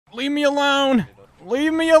Leave me alone.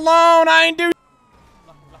 Leave me alone. I ain't do.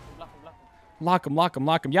 Lock him, lock him,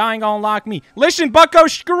 lock him. Y'all ain't gonna lock me. Listen, bucko,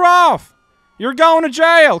 screw off. You're going to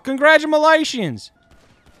jail. Congratulations.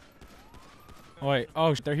 Wait,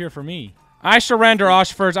 oh, they're here for me. I surrender,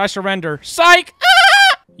 Oshfors. I surrender. Psych!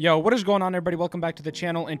 Yo, what is going on, everybody? Welcome back to the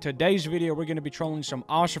channel. In today's video, we're going to be trolling some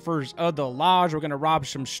Oshfors of the Lodge. We're going to rob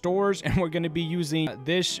some stores, and we're going to be using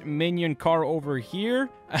this minion car over here.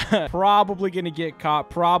 Probably going to get caught.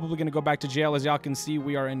 Probably going to go back to jail. As y'all can see,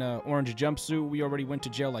 we are in an orange jumpsuit. We already went to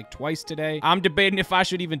jail like twice today. I'm debating if I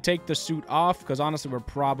should even take the suit off, because honestly, we're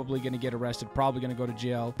probably going to get arrested. Probably going to go to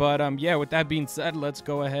jail. But yeah, with that being said, let's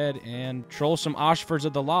go ahead and troll some Oshfors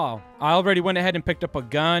of the law. I already went ahead and picked up a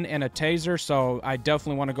gun and a taser, so I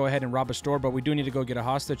definitely want to go ahead and rob a store, but we do need to go get a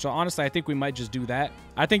hostage. So honestly, I think we might just do that.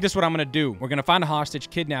 I think this is what I'm going to do. We're going to find a hostage,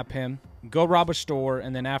 kidnap him, go rob a store,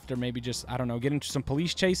 and then after maybe just, I don't know, get into some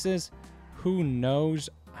police chases. Who knows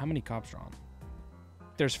how many cops are on?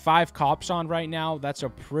 There's 5 cops on right now. That's a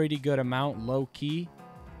pretty good amount, low key.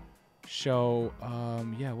 So,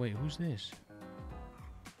 yeah, wait, who's this?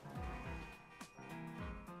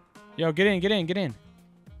 Yo, get in, get in, get in.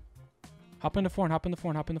 Hop in the foreign, hop in the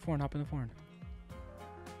foreign, hop in the foreign, hop in the foreign.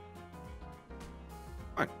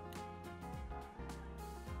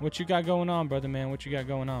 What you got going on, brother man? What you got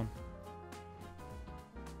going on?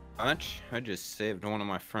 Much. I just saved one of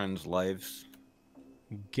my friend's lives.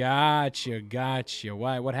 Gotcha, gotcha.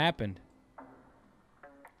 Why? What happened?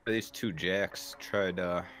 These 2 jacks tried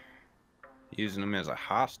using him as a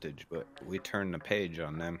hostage, but we turned the page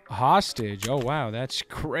on them. Hostage? Oh, wow. That's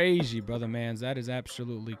crazy, brother mans. That is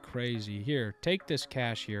absolutely crazy. Here, take this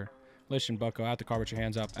cash here. Listen, bucko, out the car with your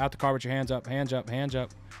hands up. Out the car with your hands up. Hands up, hands up.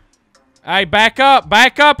 Hey, back up,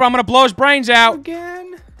 or I'm gonna blow his brains out.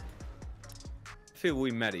 Again? I feel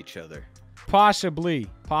we met each other. Possibly,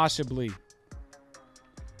 possibly.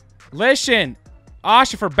 Listen,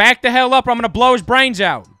 Oshifer, back the hell up or I'm gonna blow his brains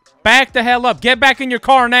out. Back the hell up. Get back in your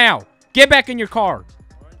car now. Get back in your car.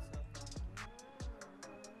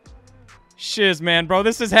 Shiz, man, bro.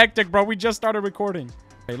 This is hectic, bro. We just started recording.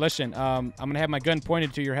 Hey, listen, I'm gonna have my gun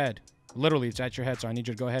pointed to your head. Literally, it's at your head, so I need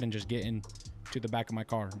you to go ahead and just get in to the back of my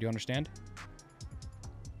car. Do you understand?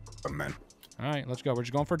 Oh, man. All right, let's go. We're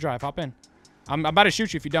just going for a drive. Hop in. I'm about to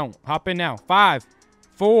shoot you if you don't. Hop in now. 5,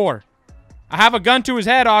 4. I have a gun to his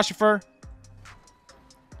head, Oshifer.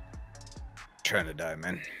 Trying to die,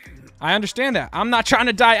 man. I understand that. I'm not trying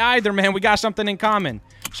to die either, man. We got something in common.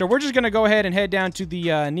 So we're just going to go ahead and head down to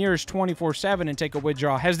the nearest 24/7 and take a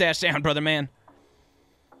withdrawal. How's that sound, brother man?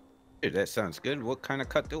 Dude, that sounds good. What kind of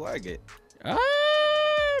cut do I get?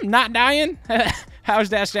 Not dying? How's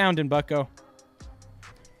that sounding, bucko?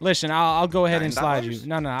 Listen, I'll go ahead and slide you.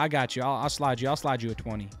 No, I got you. I'll slide you. I'll slide you a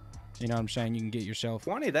 20. You know what I'm saying? You can get yourself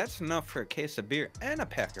 20. That's enough for a case of beer and a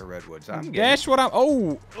pack of Redwoods. I'm getting. That's what I'm.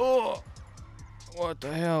 Oh, what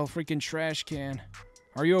the hell? Freaking trash can.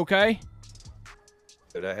 Are you okay?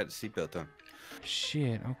 Dude, I had the seatbelt on.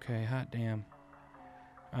 Shit. Okay. Hot damn.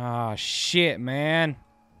 Ah, shit, man.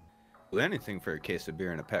 Do anything for a case of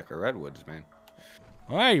beer and a pack of Redwoods, man.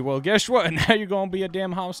 Hey, well, guess what? Now you're gonna be a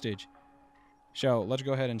damn hostage. So let's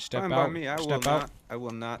go ahead and step Fine out. By me. I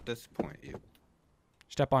will not disappoint you.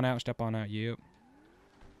 Step on out. Step on out. Yep.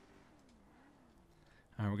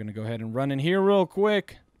 All right, we're gonna go ahead and run in here real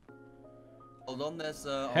quick. Hold on, there's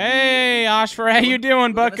hey, Oshfer, how you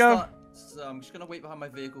doing, bucko? I'm just gonna wait behind my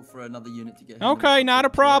vehicle for another unit to get him. Okay, not a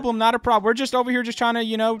problem, not a problem. We're just over here just trying to,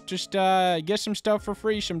 you know, just get some stuff for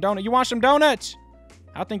free, some donuts. You want some donuts?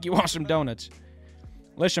 I think you want some donuts.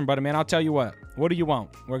 Listen, brother, man, I'll tell you what. What do you want?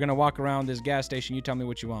 We're gonna walk around this gas station. You tell me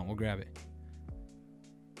what you want. We'll grab it.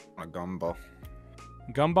 A gumball.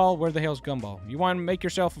 Gumball? Where the hell's gumball? You want to make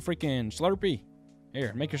yourself a freaking Slurpee?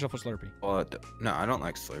 Here, make yourself a Slurpee. What? No, I don't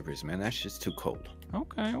like Slurpees, man. That's just too cold.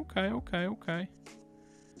 Okay.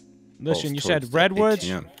 Listen, you said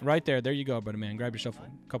Redwoods? Right there. There you go, brother, man. Grab yourself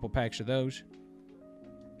a couple packs of those.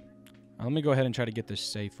 Let me go ahead and try to get this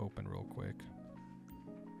safe open real quick.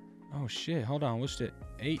 Oh, shit. Hold on. What's it?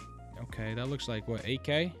 8. Okay, that looks like, what,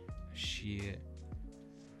 8K? Shit.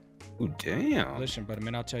 Oh, damn. Listen, brother,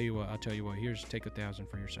 man, I'll tell you what. Here's, take 1,000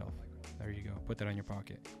 for yourself. There you go. Put that on your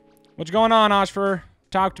pocket. What's going on, Oshfer?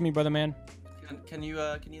 Talk to me, brother, man. Can you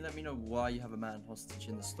let me know why you have a man hostage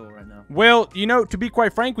in the store right now? Well, you know, to be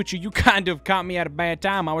quite frank with you, you kind of caught me at a bad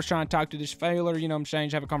time. I was trying to talk to this failer, you know what I'm saying,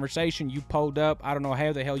 just have a conversation. You pulled up. I don't know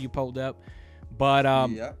how the hell you pulled up. But,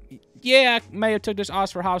 yeah, I may have took this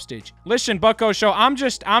Oscar hostage. Listen, bucko, so I'm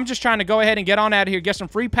just trying to go ahead and get on out of here, get some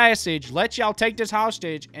free passage, let y'all take this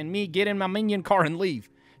hostage, and me get in my minion car and leave.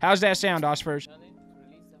 How's that sound, Oscars?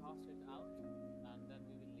 Release the hostage out, and then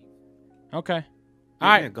we will leave. Okay. All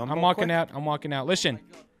right, I'm walking out. I'm walking out. Listen.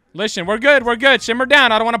 Listen, we're good. We're good. Simmer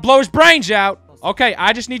down. I don't want to blow his brains out. Okay,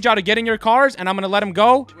 I just need y'all to get in your cars, and I'm going to let him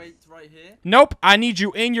go. Wait right here. Nope, I need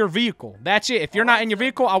you in your vehicle. That's it. If you're not in your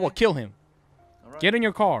vehicle, I will kill him. Get in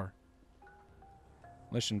your car.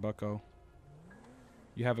 Listen, bucko.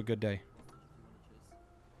 You have a good day.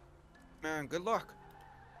 Man, good luck.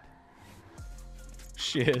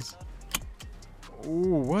 Shiz.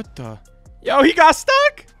 Ooh, what the? Yo, he got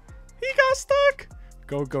stuck. He got stuck.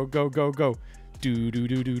 Go, go, go, go, go. Do, do,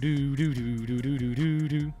 do, do, do, do, do, do, do, do, do,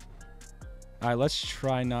 do. All right, let's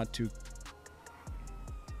try not to.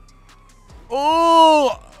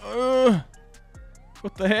 Oh!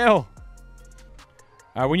 What the hell?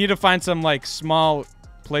 All right, we need to find some, like, small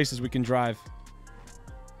places we can drive.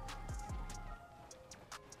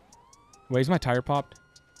 Wait, is my tire popped?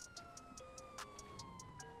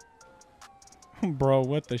 Bro,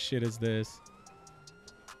 what the shit is this?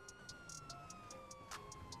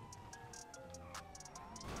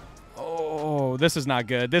 Oh, this is not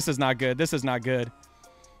good. This is not good. This is not good.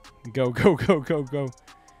 Go, go, go, go, go.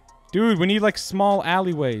 Dude, we need, like, small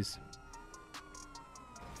alleyways.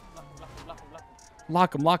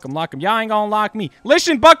 Lock him, lock him, lock him. Y'all ain't gonna lock me.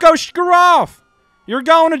 Listen, bucko, screw off. You're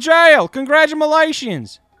going to jail.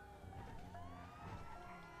 Congratulations.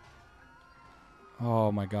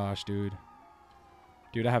 Oh, my gosh, dude.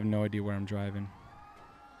 Dude, I have no idea where I'm driving.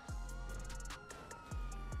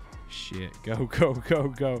 Shit. Go, go, go,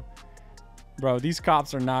 go. Bro, these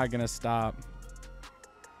cops are not gonna stop.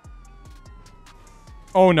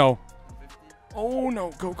 Oh, no. Oh,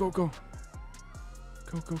 no. Go, go, go.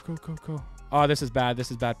 Go, go, go, go, go. Oh, this is bad.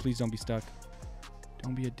 This is bad. Please don't be stuck.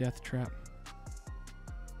 Don't be a death trap.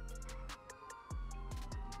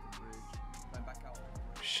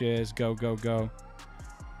 Shiz. Go, go, go.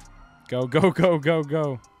 Go, go, go, go,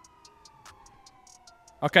 go.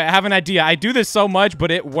 Okay, I have an idea. I do this so much,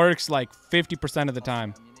 but it works like 50% of the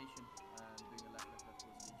time.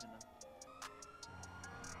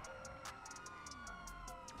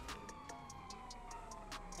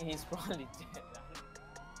 He's probably dead.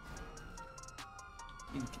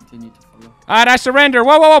 You continue to follow. All right, I surrender.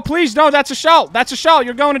 Whoa, whoa, whoa. Please, no. That's a shot. That's a shot.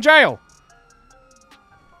 You're going to jail.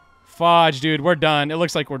 Fudge, dude. We're done. It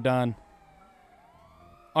looks like we're done.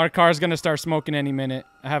 Our car's going to start smoking any minute.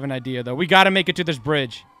 I have an idea, though. We got to make it to this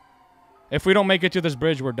bridge. If we don't make it to this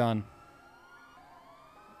bridge, we're done.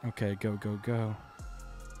 Okay, go, go, go.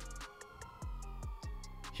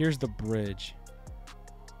 Here's the bridge.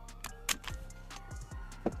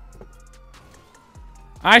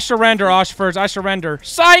 I surrender, Oshfors. I surrender.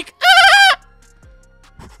 Psych! Ah!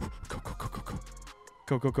 Go, go, go, go, go.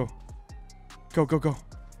 Go, go, go. Go, go, go.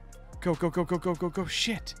 Go, go, go, go, go, go, go.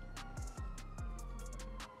 Shit.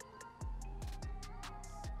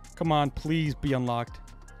 Come on, please be unlocked.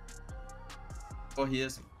 Oh, he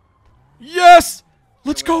is. Yes!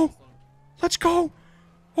 Let's go. Let's go.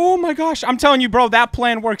 Oh my gosh. I'm telling you, bro, that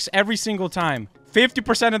plan works every single time.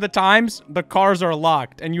 50% of the times, the cars are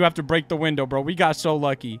locked, and you have to break the window, bro. We got so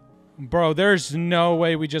lucky. Bro, there's no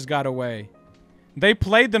way we just got away. They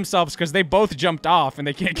played themselves because they both jumped off, and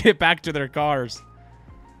they can't get back to their cars.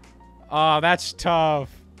 Oh, that's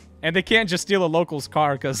tough. And they can't just steal a local's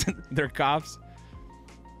car because they're cops.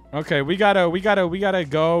 Okay, we gotta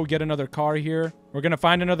go get another car here. We're gonna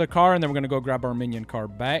find another car, and then we're gonna go grab our minion car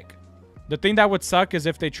back. The thing that would suck is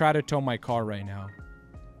if they try to tow my car right now.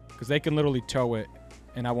 Because they can literally tow it,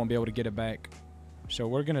 and I won't be able to get it back. So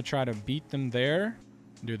we're going to try to beat them there.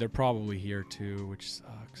 Dude, they're probably here too, which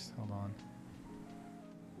sucks. Hold on.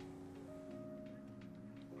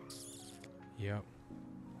 Yep.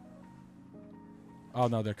 Oh,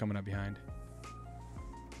 no, they're coming up behind.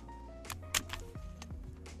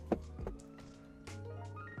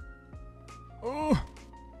 Oh!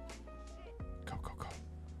 Go, go, go.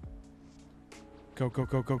 Go, go,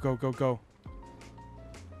 go, go, go, go, go.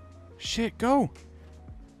 Shit, go.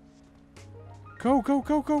 Go, go,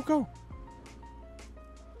 go, go, go.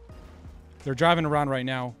 They're driving around right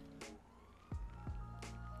now.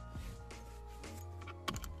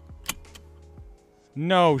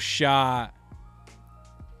 No shot.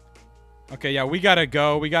 Okay, yeah, we gotta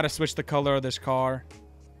go. We gotta switch the color of this car.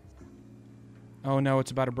 Oh no, it's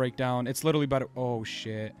about to break down. It's literally about to... Oh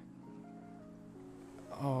shit.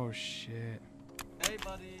 Oh shit. Hey,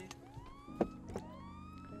 buddy.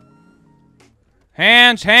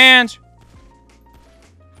 Hands, hands.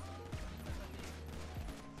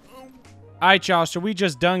 Alright, y'all, so we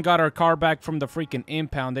just done got our car back from the freaking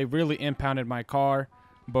impound. They really impounded my car.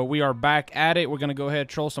 But we are back at it. We're going to go ahead and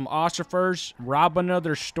troll some ossifers, rob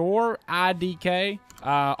another store, IDK.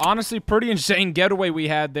 Honestly, pretty insane getaway we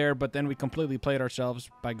had there, but then we completely played ourselves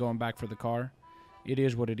by going back for the car. It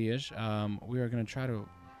is what it is. We are gonna try to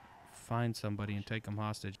find somebody and take them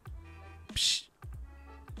hostage. Psst.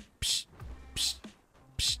 Psst. Psst.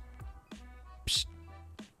 Psst. Psst.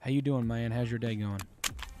 How you doing, man? How's your day going?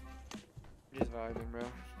 Just vibing, bro.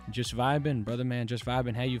 Just vibing, brother, man. Just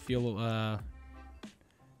vibing. How you feel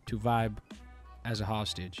to vibe as a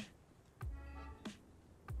hostage?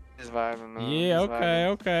 Just vibing, man. Yeah, Just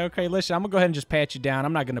vibing. okay. Listen, I'm gonna go ahead and just pat you down.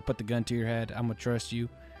 I'm not gonna put the gun to your head. I'm gonna trust you.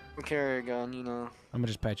 Carry a gun, you know. I'm gonna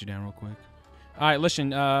just pat you down real quick. All right,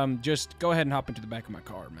 listen. Just go ahead and hop into the back of my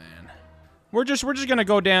car, man. We're just gonna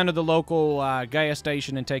go down to the local gas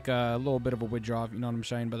station and take a little bit of a withdrawal. You know what I'm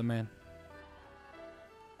saying, brother, man?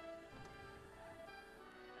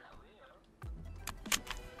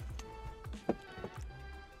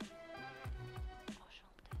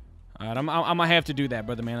 All right, I'm gonna have to do that,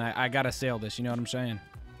 brother, man. I gotta sell this. You know what I'm saying?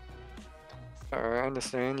 Alright, I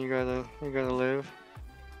understand. You gotta live.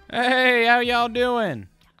 Hey, how y'all doing?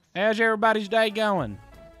 How's everybody's day going?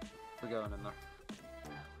 We're going in there.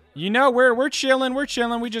 You know, we're chilling. We're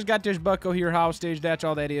chilling. We just got this bucko here hostage. That's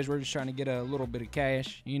all that is. We're just trying to get a little bit of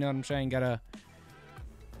cash. You know what I'm saying? Gotta.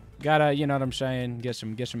 You know what I'm saying? Get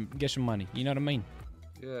some money. You know what I mean?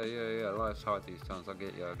 Yeah. Life's hard these times. I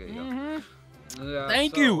get you. Mm-hmm. Yeah,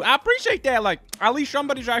 Thank you. I appreciate that. Like, at least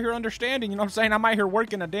somebody's out here understanding. You know what I'm saying? I'm out here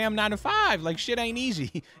working a damn 9 to 5. Like, shit ain't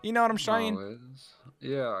easy. You know what I'm saying? No,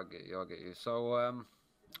 yeah, I get you. So,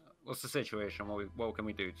 what's the situation? What can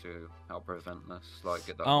we do to help prevent this? Like,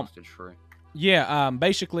 get that hostage free? Yeah.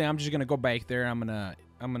 Basically, I'm just gonna go back there. I'm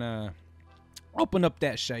gonna open up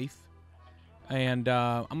that safe, and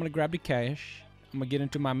I'm gonna grab the cash. I'm gonna get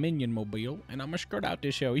into my minion mobile, and I'm gonna skirt out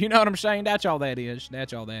this show. You know what I'm saying? That's all that is.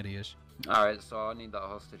 That's all that is. Alright, so I need that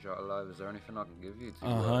hostage out alive. Is there anything I can give you?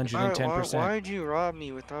 110%. Why'd you rob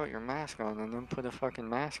me without your mask on and then put a fucking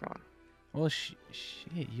mask on? Well,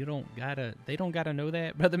 shit, you don't gotta. They don't gotta know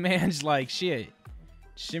that, brother. Man's like, shit.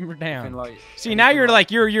 Simmer down. See, now you're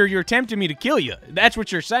like you're tempting me to kill you. That's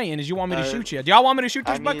what you're saying. Is you want me to shoot you? Do y'all want me to shoot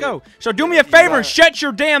this bucko? So do me a favor and shut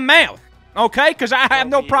your damn mouth. Okay, because I have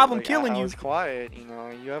no problem killing you. I was quiet, you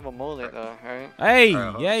know. You have a mullet, though, right? Hey,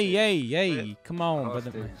 yay. Come on,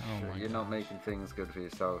 brother. Oh, you're not making things good for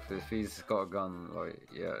yourself. If he's got a gun, like,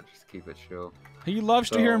 yeah, just keep it chill. He loves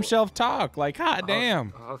to hear himself talk. Like, hot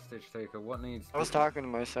damn. Hostage taker, what needs? I was talking to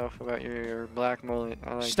myself about your black mullet.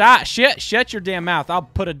 Stop. Shut your damn mouth. I'll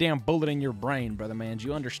put a damn bullet in your brain, brother man. Do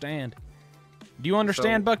you understand? Do you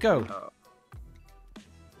understand, bucko?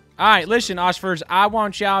 All right, listen, Osfors, I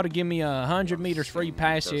want y'all to give me 100 meters free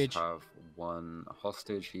passage. Have one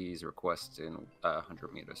hostage. He's requesting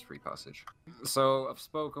 100 meters free passage. So I've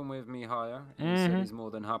spoken with Mihaya. He said he's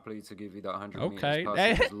more than happy to give you that 100 meters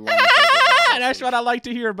passage. As long as I get that that's what I like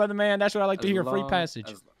to hear, brother man. That's what I like to hear. Free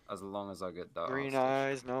passage. As long as I get that. Green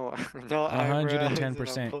hostage. eyes, no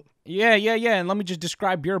 110%. Yeah. And let me just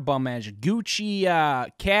describe your bum as Gucci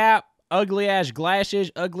cap, ugly ass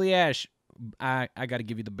glasses, ugly ass. I got to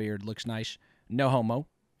give you the beard. Looks nice. No homo.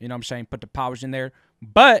 You know what I'm saying? Put the powers in there.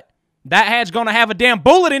 But that hat's going to have a damn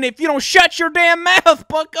bullet in it if you don't shut your damn mouth,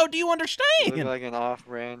 bucko. Do you understand? You look like an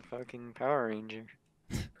off-brand fucking Power Ranger.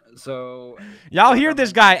 So... Y'all hear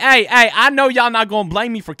this guy. Hey, I know y'all not going to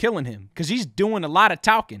blame me for killing him because he's doing a lot of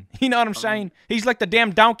talking. You know what I'm saying? He's like the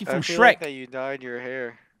damn donkey from I feel Shrek. like that you dyed your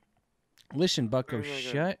hair. Listen, bucko,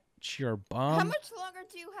 shut your bum. How much longer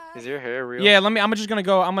do you have? Is your hair real? Yeah, I'm just gonna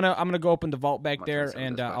go. I'm gonna go open the vault back there,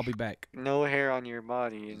 and I'll be back. No hair on your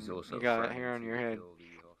body, and you got hair on your head.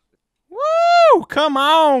 Woo! Come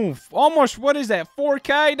on, almost. What is that?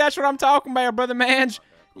 4K? That's what I'm talking about, brother man.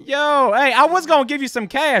 Yo, hey, I was gonna give you some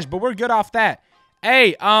cash, but we're good off that.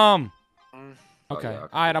 Hey, okay, all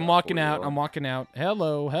right. I'm walking out.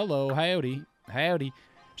 Hello, howdy.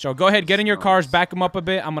 So go ahead, get in your cars, back them up a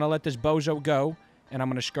bit. I'm gonna let this bozo go, and I'm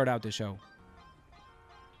gonna skirt out this show.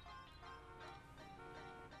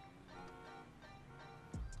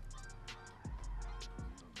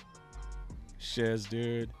 Shiz,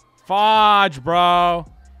 dude. Fudge, bro.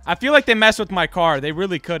 I feel like they messed with my car. They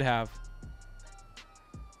really could have.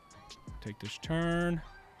 Take this turn.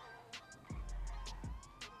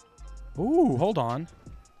 Ooh, hold on.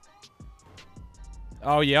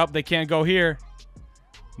 Oh, yep. They can't go here.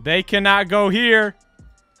 They cannot go here.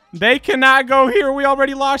 They cannot go here. We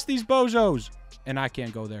already lost these bozos. And I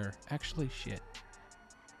can't go there. Actually, shit.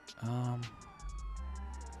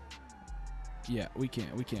 Yeah, we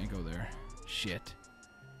can't go there. Shit.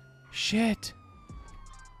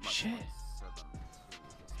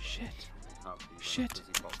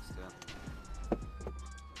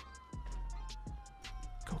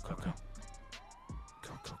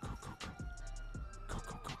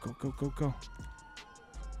 Go.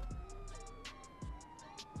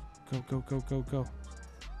 go, go, go, go, go.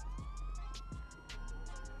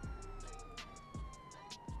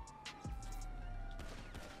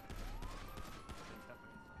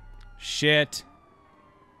 Shit.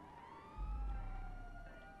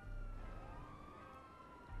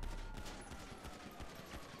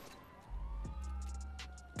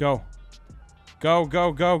 Go. Go,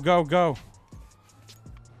 go, go, go, go.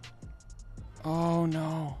 Oh,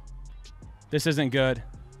 no. This isn't good.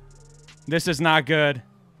 This is not good.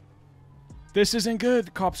 This isn't good.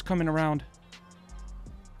 The cop's coming around.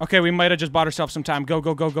 Okay, we might have just bought ourselves some time. Go,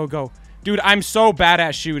 go, go, go, go. Dude, I'm so bad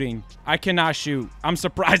at shooting. I cannot shoot. I'm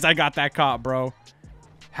surprised I got that cop, bro.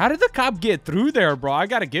 How did the cop get through there, bro? I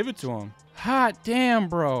gotta give it to him. Hot damn,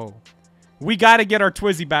 bro. We gotta get our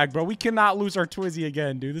twizzy back, bro. We cannot lose our twizzy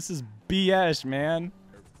again, dude. This is BS, man.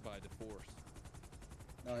 By the force.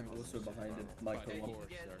 I'm also behind it, Michael.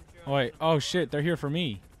 Oh, wait. Oh, shit. They're here for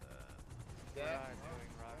me.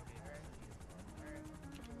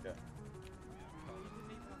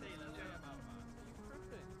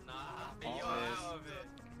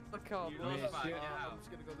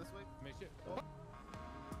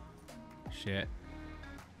 Shit.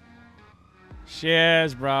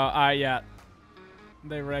 Shiz, bro. Alright, yeah.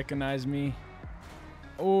 They recognize me.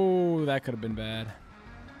 Oh, that could have been bad.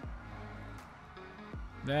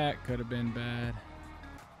 That could have been bad.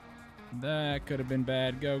 That could have been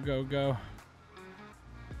bad. Go, go, go.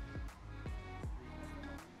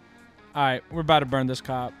 Alright, we're about to burn this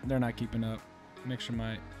cop. They're not keeping up. Make sure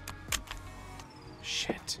my...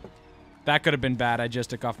 Shit. That could have been bad. I just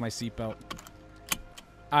took off my seatbelt.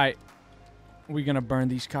 Alright. We're gonna burn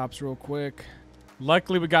these cops real quick.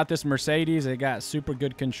 Luckily, we got this Mercedes. It got super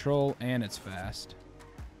good control, and it's fast.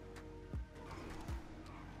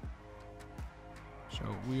 So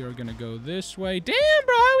we are gonna go this way. Damn,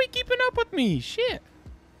 bro, how are we keeping up with me? Shit.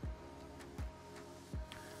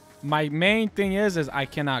 My main thing is I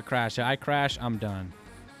cannot crash. If I crash, I'm done.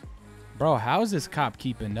 Bro, how is this cop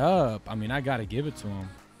keeping up? I mean, I gotta give it to him.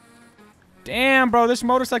 Damn, bro, this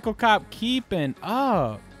motorcycle cop keeping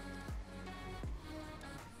up.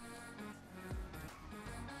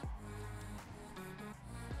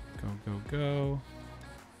 Go, go, go.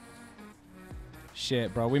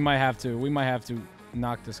 Shit, bro, we might have to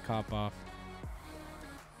knock this cop off.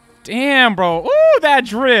 Damn, bro. Ooh, that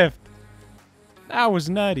drift. That was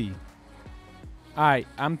nutty. Alright,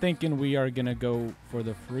 I'm thinking we are gonna go for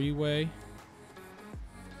the freeway.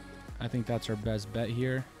 I think that's our best bet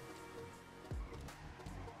here.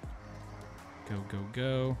 Go, go,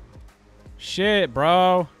 go. Shit,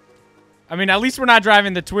 bro. I mean, at least we're not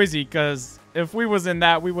driving the twizzy, because if we was in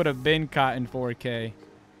that, we would have been caught in 4K.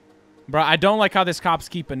 Bro, I don't like how this cop's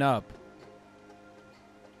keeping up.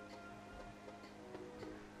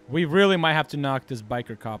 We really might have to knock this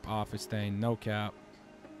biker cop off his thing. No cap.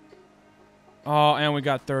 Oh, and we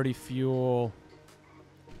got 30 fuel.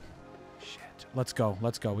 Shit. Let's go.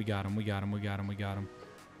 Let's go. We got him. We got him. We got him. We got him.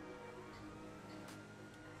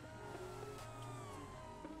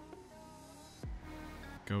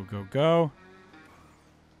 Go, go, go.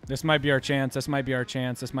 This might be our chance. This might be our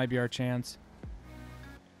chance. This might be our chance.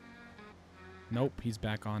 Nope. He's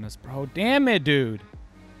back on us, bro. Damn it, dude.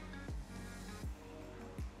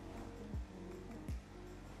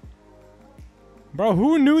 Bro,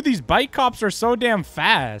 who knew these bike cops are so damn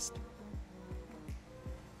fast?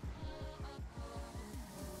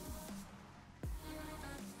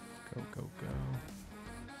 Go, go, go.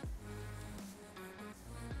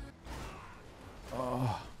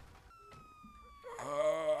 Oh.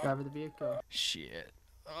 Driver the vehicle. Shit.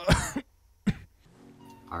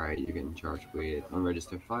 Alright, you're getting charged with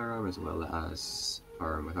unregistered firearm as well as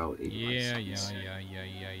firearm without a license.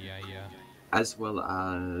 Yeah. As well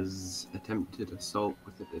as attempted assault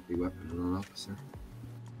with a deadly weapon on an officer.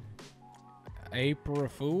 April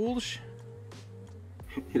Fools?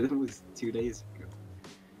 It was 2 days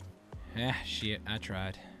ago. Shit, I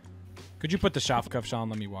tried. Could you put the shop cuffs on?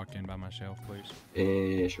 Let me walk in by myself, please.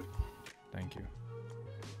 Sure. Thank you.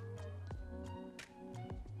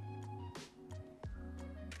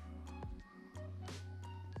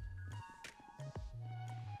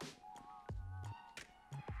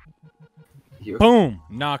 Boom!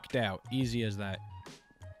 Knocked out. Easy as that.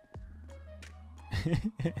 Go ahead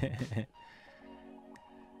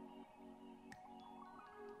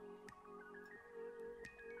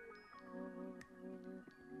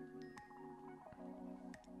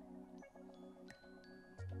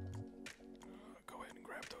and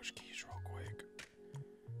grab those keys real quick.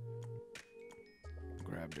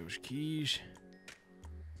 Grab those keys.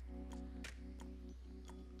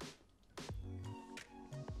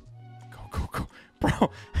 Go.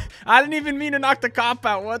 Bro, I didn't even mean to knock the cop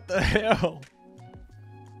out. What the hell?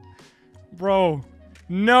 Bro.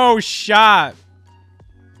 No shot.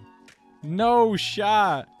 No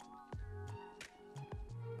shot.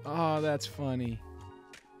 Oh, that's funny.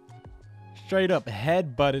 Straight up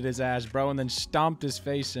head-butted his ass, bro, and then stomped his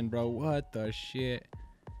face in, bro. What the shit?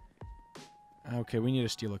 Okay, we need to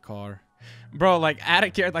steal a car. Bro, like, out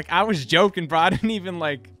of care. Like, I was joking, bro. I didn't even,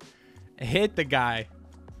 like, hit the guy.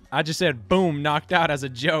 I just said, boom, knocked out as a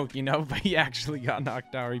joke, you know? But he actually got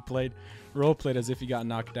knocked out. Or he role-played as if he got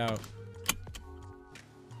knocked out.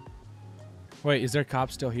 Wait, is there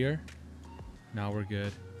cops still here? No, we're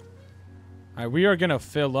good. All right, we are going to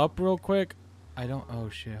fill up real quick. Oh,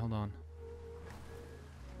 shit. Hold on.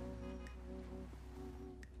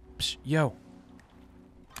 Psh, yo.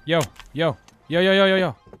 Yo. Yo. Yo, yo, yo, yo,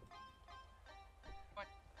 yo. What?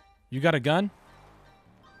 You got a gun?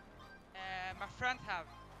 My friend have.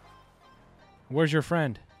 Where's your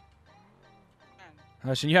friend? Man.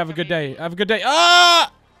 Listen, you have a good day. Have a good day.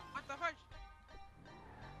 Ah! What the fuck?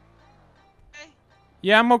 Hey.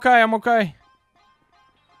 Yeah, I'm okay. I'm okay.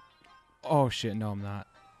 Oh, shit. No, I'm not.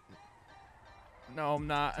 No, I'm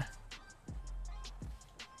not.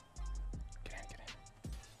 Get in, get in.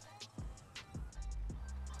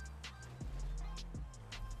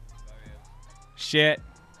 Shit.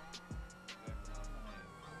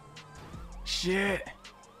 Shit.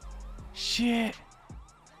 Shit.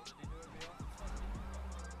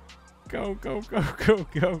 Go, go, go, go,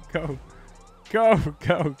 go, go. Go,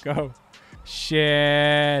 go, go.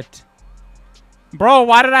 Shit. Bro,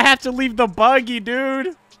 why did I have to leave the buggy,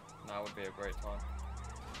 dude? That would be a great time.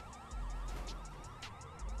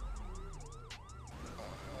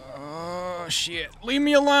 Oh, shit. Leave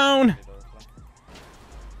me alone.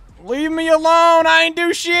 Leave me alone. I ain't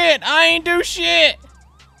do shit. I ain't do shit.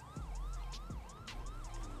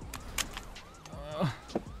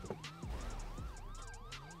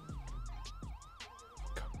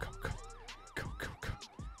 Go, go, go. Go, go, go.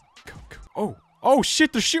 Go, go. Oh. Oh,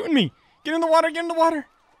 shit. They're shooting me. Get in the water. Get in the water.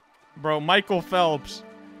 Bro, Michael Phelps.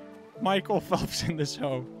 Michael Phelps in this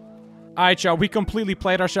hoe. Alright, y'all. We completely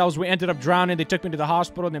played ourselves. We ended up drowning. They took me to the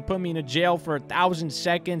hospital and then put me in a jail for 1,000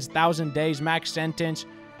 seconds, 1,000 days, max sentence.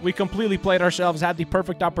 We completely played ourselves. Had the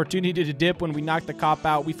perfect opportunity to dip when we knocked the cop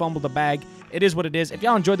out. We fumbled the bag. It is what it is. If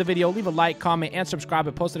y'all enjoyed the video, leave a like, comment, and subscribe,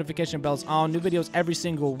 and post notification bells on. New videos every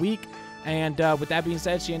single week. And with that being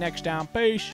said, see you next time. Peace.